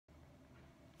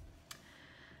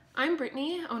I'm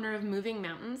Brittany, owner of Moving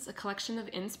Mountains, a collection of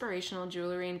inspirational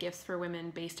jewelry and gifts for women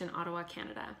based in Ottawa,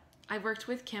 Canada. I've worked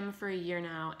with Kim for a year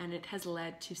now, and it has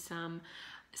led to some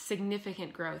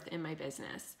significant growth in my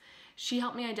business. She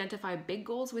helped me identify big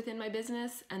goals within my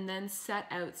business and then set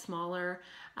out smaller,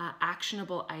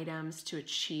 actionable items to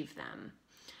achieve them.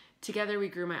 Together, we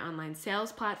grew my online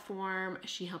sales platform.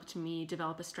 She helped me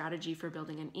develop a strategy for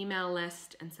building an email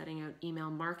list and setting out email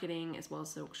marketing as well as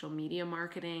social media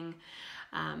marketing.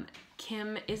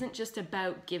 Kim isn't just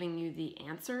about giving you the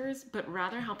answers, but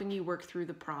rather helping you work through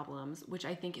the problems, which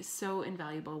I think is so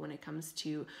invaluable when it comes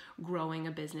to growing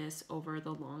a business over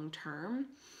the long term.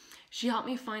 She helped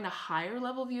me find a higher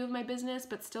level view of my business,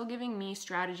 but still giving me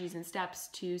strategies and steps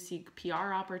to seek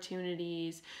PR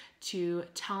opportunities, to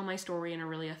tell my story in a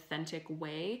really authentic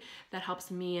way that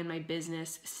helps me and my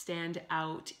business stand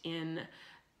out in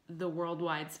the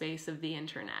worldwide space of the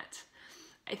internet.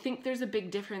 I think there's a big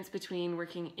difference between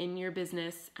working in your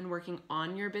business and working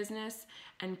on your business,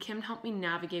 and Kim helped me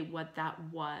navigate what that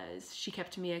was. She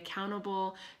kept me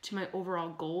accountable to my overall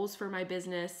goals for my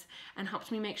business and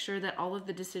helped me make sure that all of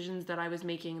the decisions that I was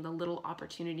making, the little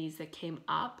opportunities that came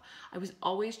up, I was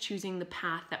always choosing the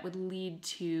path that would lead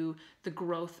to the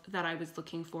growth that I was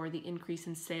looking for, the increase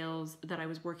in sales that I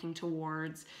was working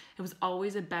towards. It was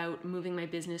always about moving my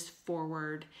business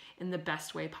forward in the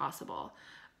best way possible.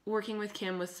 Working with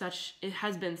Kim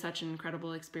has been such an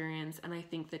incredible experience, and I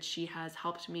think that she has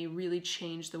helped me really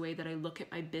change the way that I look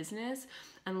at my business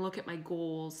and look at my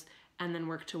goals and then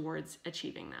work towards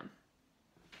achieving them.